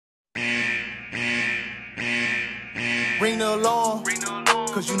Ring the alarm,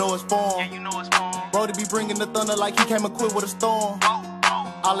 cause you know it's form. Brody be bringing the thunder like he came equipped with a storm.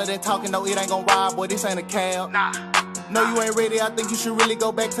 All of that talking, no, it ain't gon' ride, boy, this ain't a cab. No, you ain't ready, I think you should really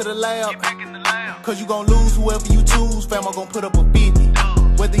go back to the lab. Cause you gon' lose whoever you choose, fam, I'm gon' put up a 50.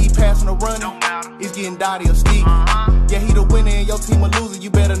 Whether he passing or running, it's getting dotty or sticky. Yeah, he the winner and your team a loser,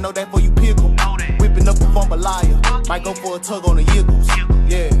 you better know that before you pick him. Whipping up a jambalaya, might go for a tug on the yiggles.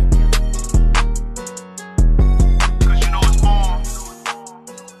 Yeah.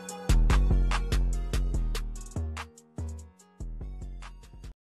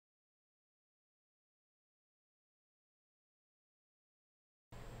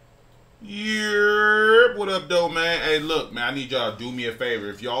 Yeah, what up, though, man? Hey, look, man, I need y'all to do me a favor.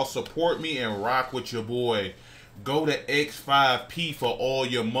 If y'all support me and rock with your boy, go to X5P for all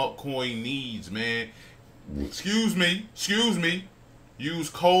your MUT coin needs, man. Excuse me. Use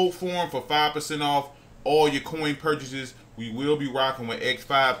code form for 5% off all your coin purchases. We will be rocking with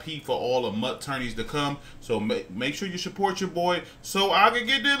X5P for all the MUT tourneys to come. So make sure you support your boy so I can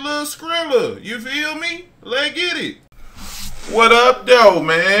get that little Skrilla. You feel me? Let's get it. What up, though,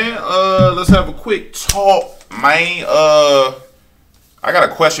 man? Let's have a quick talk, man. I got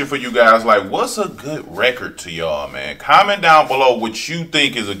a question for you guys. Like, what's a good record to y'all, man? Comment down below what you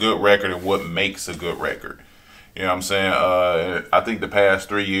think is a good record and what makes a good record. You know what I'm saying? I think the past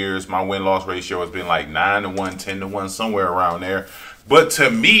 3 years, my win-loss ratio has been like 9-1, 10-1, somewhere around there. But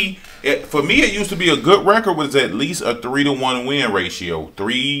to me, for me, it used to be a good record was at least a 3-to-1 win ratio. For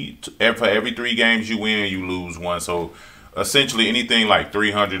every 3 games you win, you lose 1. So essentially anything like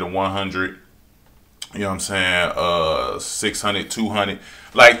 300 to 100, you know what I'm saying, 600, 200.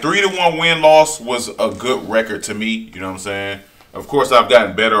 Like 3-to-1 win-loss was a good record to me, you know what I'm saying? Of course, I've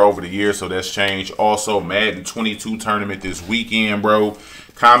gotten better over the years, so that's changed. Also, Madden 22 tournament this weekend, bro.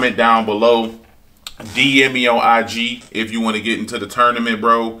 Comment down below. DM me on IG if you want to get into the tournament,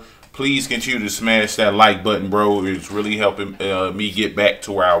 bro. Please continue to smash that like button, bro. It's really helping me get back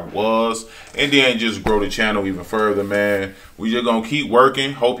to where I was. And then just grow the channel even further, man. We just going to keep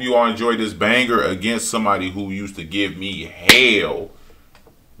working. Hope you all enjoy this banger against somebody who used to give me hell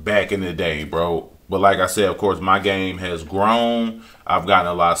back in the day, bro. But like I said, of course, my game has grown. I've gotten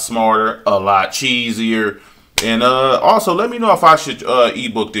a lot smarter, a lot cheesier. And also, let me know if I should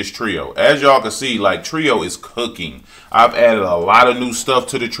ebook this trio. As y'all can see, like, trio is cooking. I've added a lot of new stuff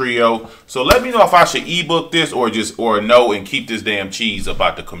to the trio. So let me know if I should ebook this or no and keep this damn cheese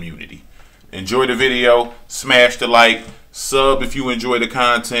about the community. Enjoy the video. Smash the like. Sub if you enjoy the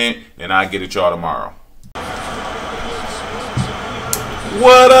content. And I'll get at y'all tomorrow.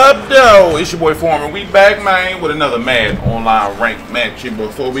 What up, though? It's your boy Foreman. We back, man, with another Madden online ranked match.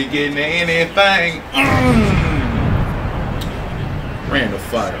 Before we get into anything, ran the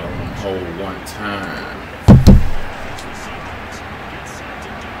fire on hold one time.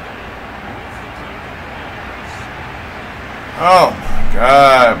 Oh my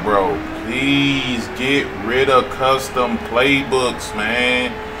God, bro. Please get rid of custom playbooks,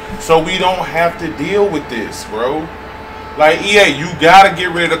 man. So we don't have to deal with this, bro. Like, EA, you gotta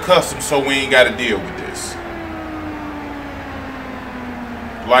get rid of custom so we ain't gotta deal with this.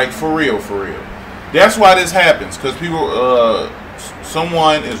 Like, for real, for real. That's why this happens, because people,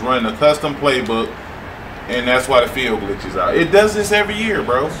 someone is running a custom playbook, and that's why the field glitches out. It does this every year,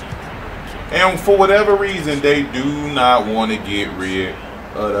 bro. And for whatever reason, they do not want to get rid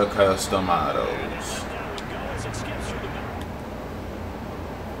of the custom autos.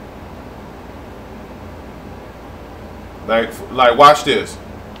 Like, watch this.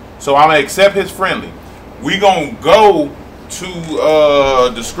 So I'm gonna accept his friendly. We gonna go to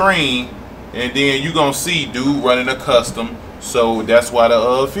the screen, and then you gonna see dude running a custom. So that's why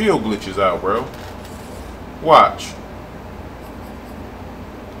the field glitches out, bro. Watch.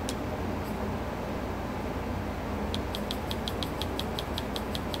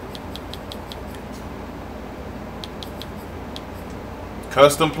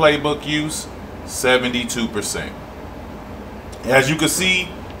 Custom playbook use, 72%. As you can see,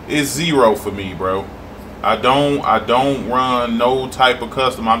 it's 0 for me, bro. I don't run no type of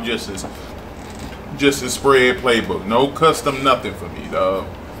custom. I'm just a spread playbook. No custom nothing for me, dog.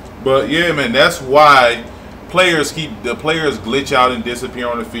 But yeah, man, that's why the players glitch out and disappear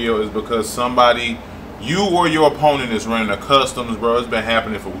on the field, is because somebody, you or your opponent, is running a customs, bro. It's been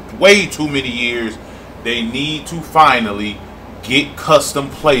happening for way too many years. They need to finally get custom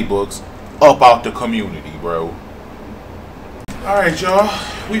playbooks up out the community, bro. All right, y'all.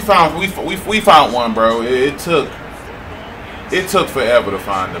 We found one, bro. It took forever to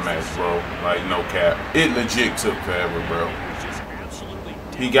find the match, bro. Like, no cap. It legit took forever, bro.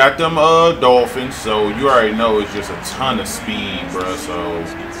 He got them Dolphins, so you already know it's just a ton of speed, bro. So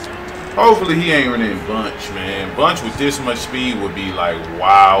hopefully he ain't running Bunch, man. Bunch with this much speed would be like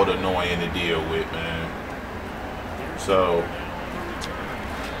wild annoying to deal with, man. So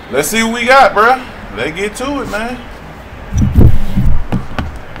let's see what we got, bro. Let's get to it, man.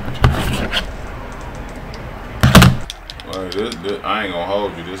 This, I ain't gonna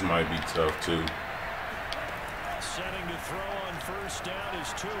hold you. This might be tough too. Setting to throw on first down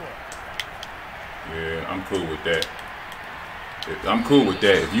is Tua. Yeah, I'm cool with that. I'm cool with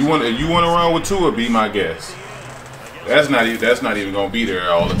that. If you want to run with Tua, be my guest. That's not even gonna be there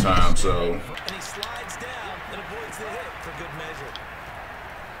all the time. So. And he slides down and avoids the hit for good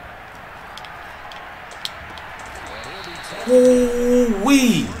measure.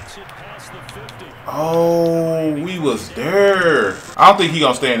 Ooh-wee. Oh, we was there. I don't think he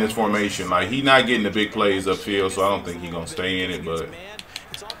gonna stay in this formation. Like, he not getting the big plays upfield, so I don't think he gonna stay in it. But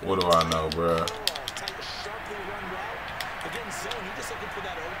what do I know, bro?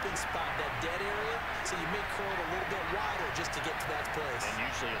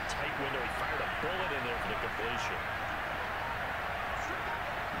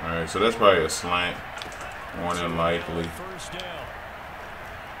 All right, so that's probably a slant, more than likely.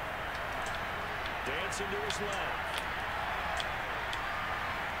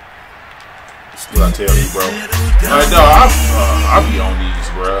 That's what I tell you, bro. Like, dog, I be on these,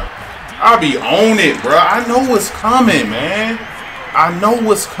 bro. I be on it, bro. I know what's coming, man. I know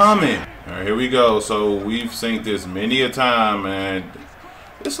what's coming. All right, here we go. So we've seen this many a time, man.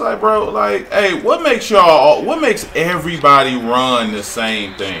 It's like, bro, like, hey, what makes everybody run the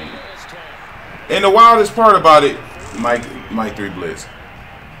same thing? And the wildest part about it, Mike 3 Blitz.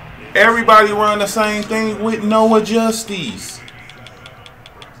 Everybody run the same thing with no adjusties.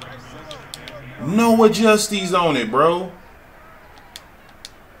 No adjusties on it, bro.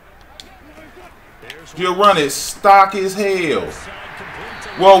 You run it stock as hell.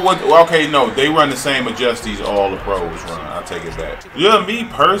 Well, okay, no, they run the same adjusties all the pros run. I take it back. Yeah, me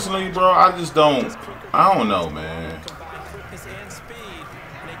personally, bro, I don't know, man.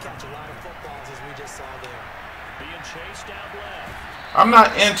 I'm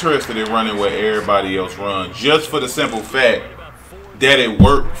not interested in running where everybody else runs, just for the simple fact that it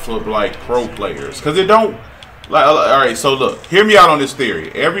worked for like pro players. Because it don't, like, all right, so look, hear me out on this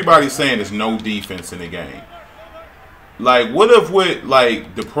theory. Everybody's saying there's no defense in the game. Like, what if with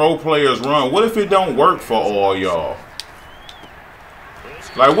like the pro players run, what if it don't work for all y'all?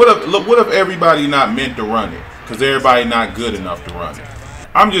 Like, what if everybody not meant to run it? Because everybody not good enough to run it.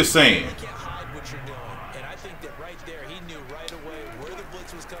 I'm just saying.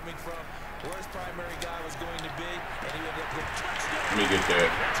 Let me get that.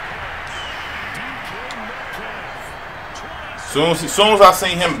 Soon as I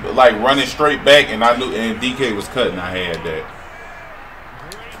seen him like running straight back, and I knew, and DK was cutting, I had that.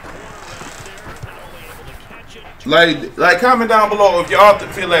 Like comment down below if y'all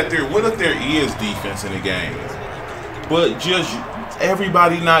feel that there. What if there is defense in the game, but just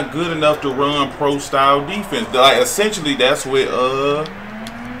everybody not good enough to run pro style defense? Like essentially, that's what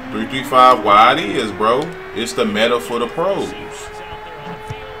 3-3-5 wide is, bro. It's the meta for the pros.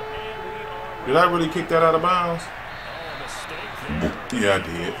 Did I really kick that out of bounds? Yeah, I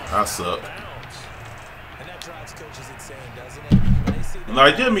did. I suck.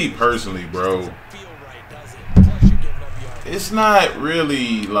 Like, just me personally, bro. It's not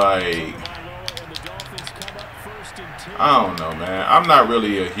really like, I don't know, man. I'm not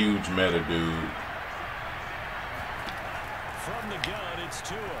really a huge meta dude.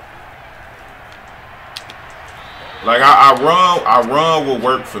 Like I run will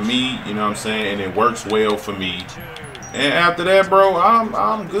work for me, you know what I'm saying, and it works well for me. And after that, bro,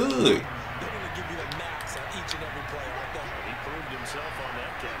 I'm good.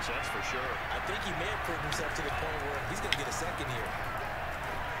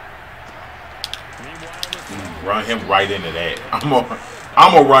 Run him right into that. I'm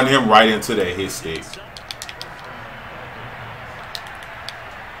gonna run him right into that hit stick.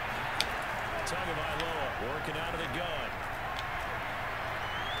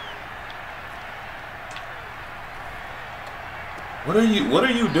 What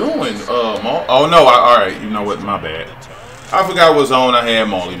are you doing, Maul? Oh no, all right. You know what? My bad. I forgot what zone I had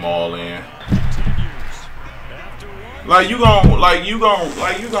Molly Maul in. Like you gonna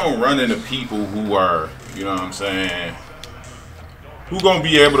run into people who are, you know what I'm saying, who gonna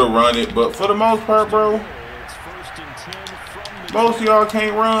be able to run it. But for the most part, bro, most of y'all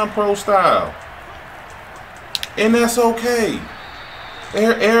can't run pro style, and that's okay.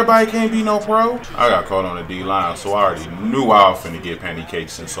 Everybody can't be no pro. I got caught on the D line, so I already knew I was finna get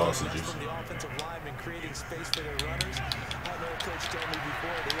pancakes and sausages.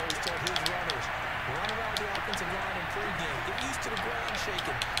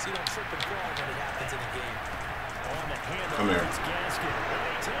 Come here.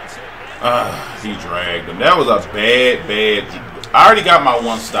 He dragged him. That was a bad. I already got my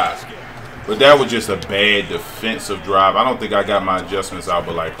one stop, but that was just a bad defensive drive. I don't think I got my adjustments out,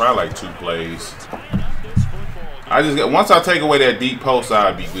 but like probably like 2 plays. I just got, once I take away that deep post,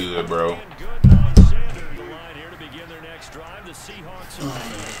 I'd be good, bro.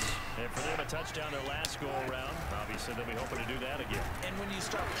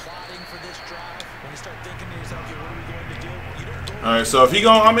 All right, so if he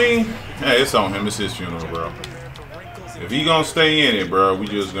gonna, I mean, hey, it's on him. It's his funeral, bro. If he gonna stay in it, bro, we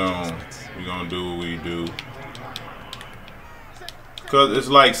gonna do what we do. Cause it's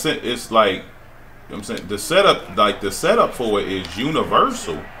like you know what I'm saying, the setup for it is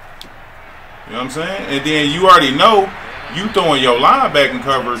universal. You know what I'm saying? And then you already know you throwing your linebacking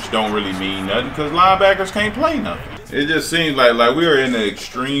coverage don't really mean nothing because linebackers can't play nothing. It just seems like we are in an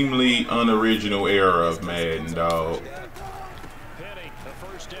extremely unoriginal era of Madden, dog.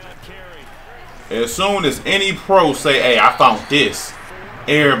 As soon as any pro say, "Hey, I found this,"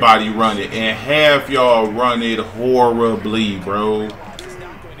 everybody run it, and half y'all run it horribly, bro.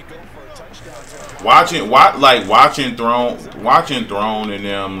 Watching Throne and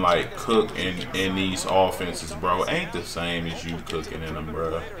them like cook in these offenses, bro, ain't the same as you cooking in them,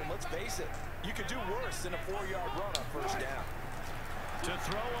 bro. You could do worse than a 4-yard run on first down. To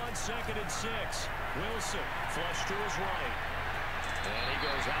throw on 2nd and 6. Wilson flush to his right. And he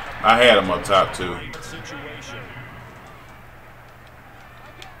goes out. I had him up top too.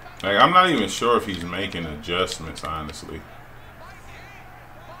 Like I'm not even sure if he's making adjustments, honestly.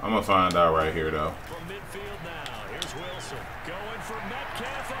 I'm gonna find out right here though. From midfield now, here's Wilson going for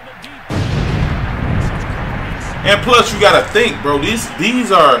Metcalf on the deep. And plus, you gotta think, bro.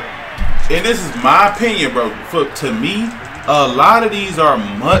 These are, and this is my opinion, bro. To me, a lot of these are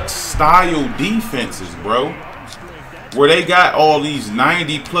Mutt style defenses, bro, where they got all these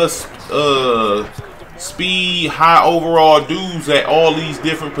 90+ speed, high overall dudes at all these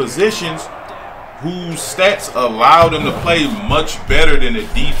different positions, whose stats allow them to play much better than the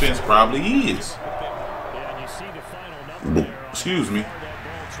defense probably is. Excuse me.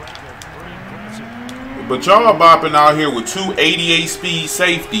 But y'all bopping out here with 2 88 speed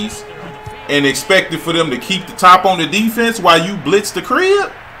safeties and expected for them to keep the top on the defense while you blitz the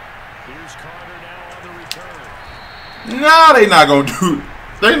crib? Nah, they not gonna do it.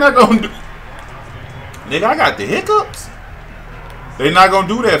 They not gonna do it. Nigga, I got the hiccups. They not gonna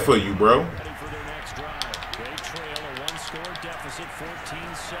do that for you, bro.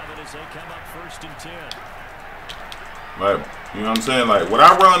 Like, you know what I'm saying? Like, what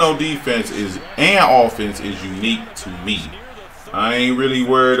I run on defense and offense is unique to me. I ain't really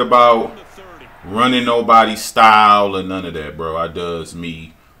worried about running nobody's style or none of that, bro. I does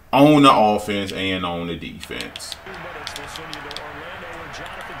me on the offense and on the defense.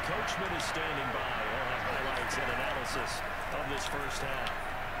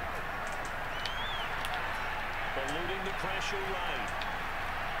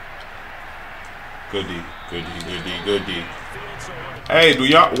 Good D, good D, good D, good D. Hey,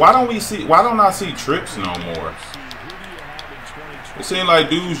 why don't I see trips no more? It seems like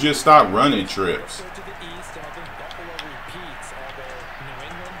dudes just stopped running trips.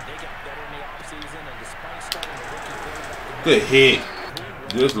 Good hit.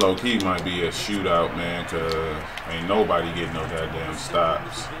 This low-key might be a shootout, man, because ain't nobody getting no goddamn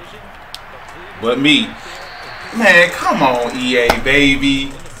stops. But me. Man, come on, EA,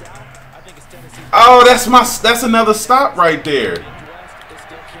 baby. Oh, that's another stop right there.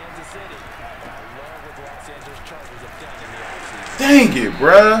 Dang it,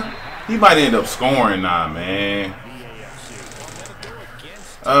 bruh. He might end up scoring now, man.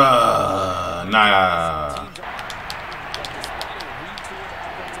 Nah.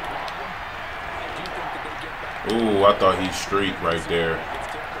 Ooh, I thought he streaked right there.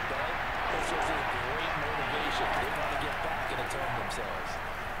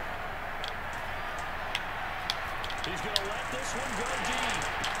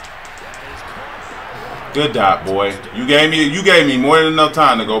 Good dot, boy. You gave me more than enough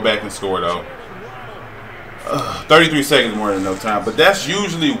time to go back and score, though. 33 seconds more than enough time. But that's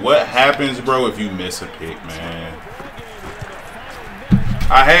usually what happens, bro, if you miss a pick, man.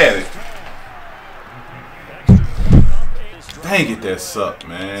 I had it. Dang it, that sucked,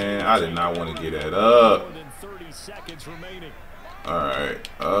 man. I did not want to get that up. Alright.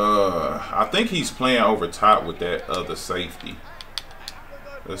 I think he's playing over top with that other safety.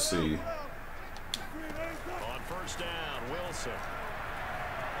 Let's see. On first down, Wilson.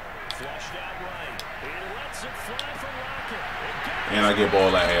 Flushed out right. He lets it fly for Rocket. And I get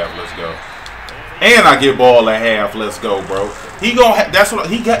ball at half. Let's go. And I get ball at half. Let's go, bro. He gonna. That's what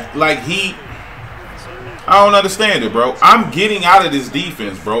he got. Like he. I don't understand it, bro. I'm getting out of this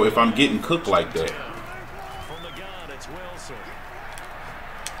defense, bro. If I'm getting cooked like that. From the gun, it's Wilson.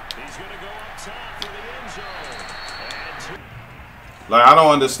 He's gonna go up top for the end zone. Like I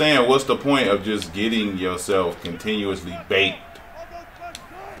don't understand. What's the point of just getting yourself continuously baked?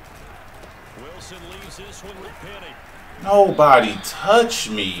 Wilson leaves this one with Penny. Nobody touch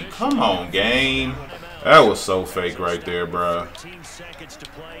me. Come on, game. That was so fake right there, bro. 13 seconds to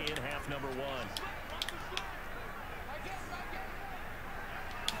play in half number 1.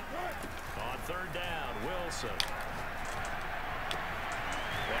 On third down, Wilson.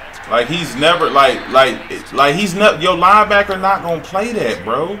 Like he's never like he's not your linebacker not gonna play that,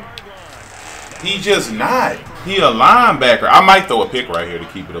 bro. He just not. He a linebacker. I might throw a pick right here to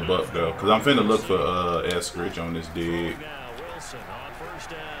keep it a buck though, cause I'm finna look for Eskridge on this dig.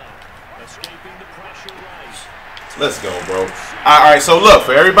 Let's go, bro. All right, so look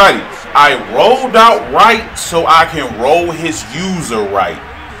for everybody. I rolled out right so I can roll his user right.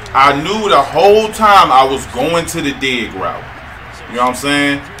 I knew the whole time I was going to the dig route. You know what I'm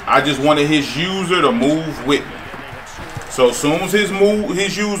saying? I just wanted his user to move with me. So as soon as his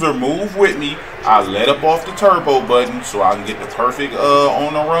user move with me, I let up off the turbo button so I can get the perfect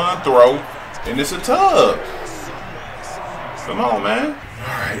on the run throw, and it's a tub. Come on, man. All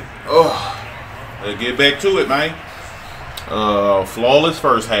right. Oh, let's get back to it, man. Flawless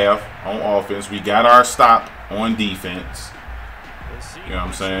first half on offense. We got our stop on defense. You know what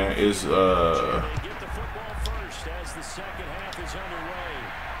I'm saying? It's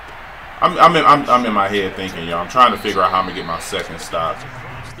I'm in my head thinking, y'all. I'm trying to figure out how I'm gonna get my second stop.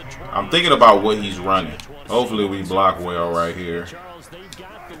 I'm thinking about what he's running. Hopefully we block well right here.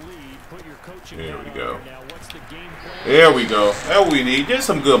 There we go. There we go. That's what we need. Just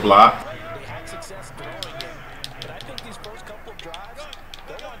some good block.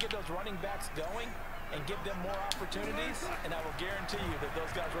 And give them more opportunities, and I will guarantee you that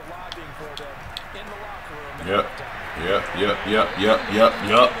those guys were lobbying for them in the locker room.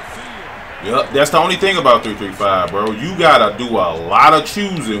 Yep. That's the only thing about 335, bro. You gotta do a lot of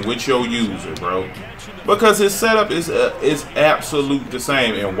choosing with your user, bro, because his setup is absolute the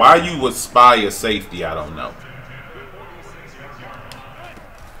same. And why you would spy a safety, I don't know.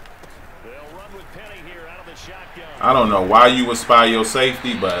 I don't know why you would spy your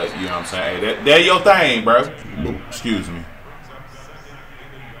safety, but you know what I'm saying. Hey, that your thing, bro. Excuse me.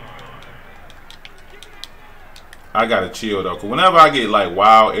 I gotta chill though, cause whenever I get like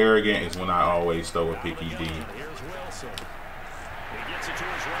wild arrogant is when I always throw a picky D.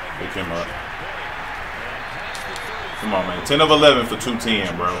 Pick him up. Come on, man. 10 of 11 for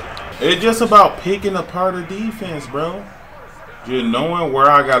 210, bro. It's just about picking apart a defense, bro. Just knowing where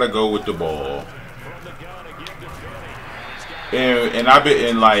I gotta go with the ball. And I've been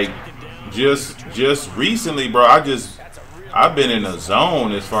in like just recently, bro. I've been in a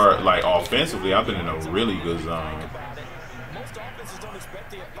zone as far like offensively. I've been in a really good zone. Most offenses don't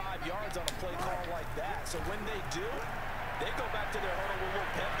expect to get 5 yards on a play call like that. So when they do, they go back to their huddle with a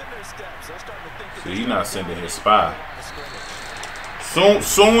little pep in their steps. They're starting to think. See, he's not sending his spy.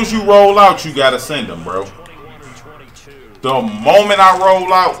 Soon as you roll out, you gotta send him, bro. The moment I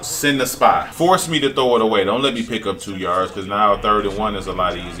roll out, send the spy. Force me to throw it away. Don't let me pick up 2 yards, because now 3rd and 1 is a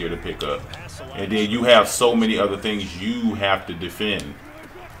lot easier to pick up. And then you have so many other things you have to defend.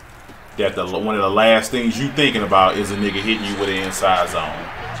 That one of the last things you thinking about is a nigga hitting you with an inside zone.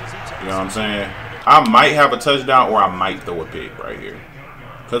 You know what I'm saying? I might have a touchdown or I might throw a pick right here.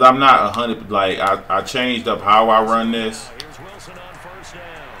 Because I'm not 100, like, I changed up how I run this.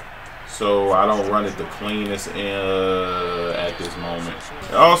 So I don't run it the cleanest at this moment.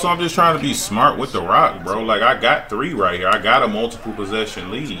 Also, I'm just trying to be smart with the rock, bro. Like, I got 3 right here. I got a multiple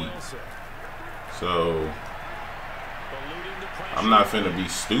possession lead. So I'm not finna be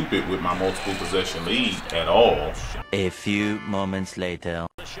stupid with my multiple possession lead at all. A few moments later.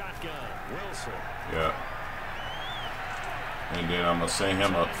 Yeah. And then I'm gonna send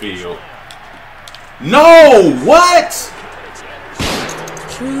him upfield. No! What?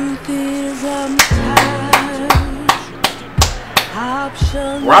 Truth is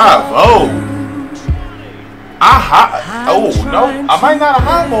Bravo! Oh no! I might not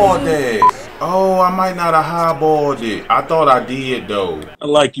have highballed that. Oh, I might not have highballed it. I thought I did though. I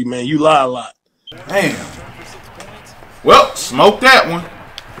like you, man. You lie a lot. Damn. Well, smoke that one.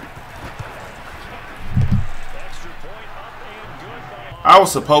 I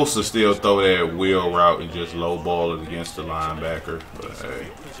was supposed to still throw that wheel route and just low ball it against the linebacker, but hey.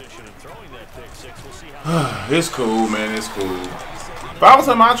 It's cool, man. It's cool. If I was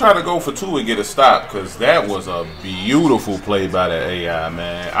him, I'd try to go for 2 and get a stop, because that was a beautiful play by the AI,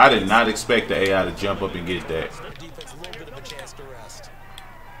 man. I did not expect the AI to jump up and get that.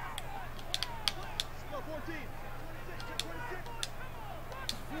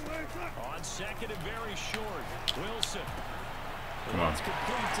 On second and very short, Wilson. Come on.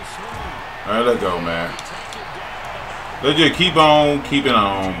 All right, let's go, man. Let's just keep on keeping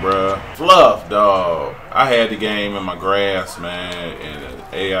on, bruh. Fluff, dog. I had the game in my grasp, man, and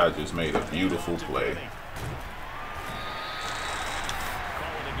the AI just made a beautiful play.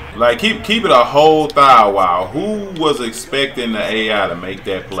 Like, keep it a whole thigh while. Who was expecting the AI to make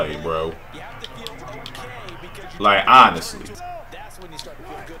that play, bro? Like, honestly.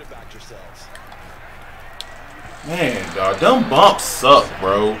 Man, dog, them bumps suck,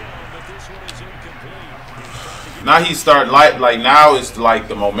 bro. Now he start like now it's like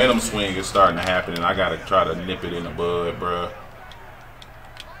the momentum swing is starting to happen, and I gotta try to nip it in the bud, bro.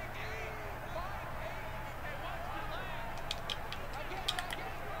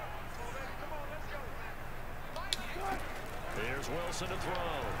 There's Wilson to throw.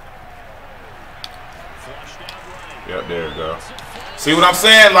 Flushed out right. Yep, there we go. See what I'm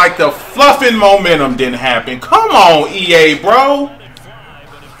saying? Like the fluffing momentum didn't happen. Come on, EA, bro.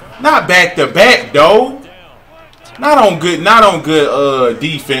 Not back to back though. Not on good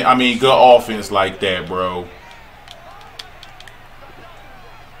defense. I mean, good offense like that, bro.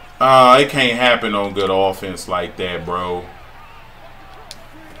 It can't happen on good offense like that, bro.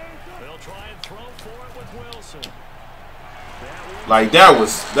 They'll try and throw for it with Wilson. Like that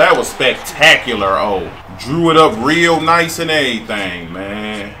was spectacular. Oh, drew it up real nice and everything,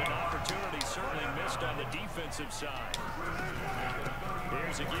 man. Opportunity certainly missed on the defensive side.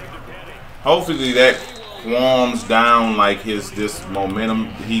 Here's a give to Penny. Hopefully that calms down like this momentum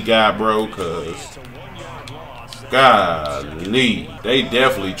he got, bro, cause golly, they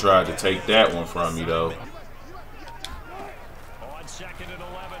definitely tried to take that one from me though. On second and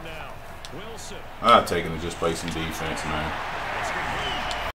 11 now. Wilson. I'll take it and just play some defense, man. That's complete.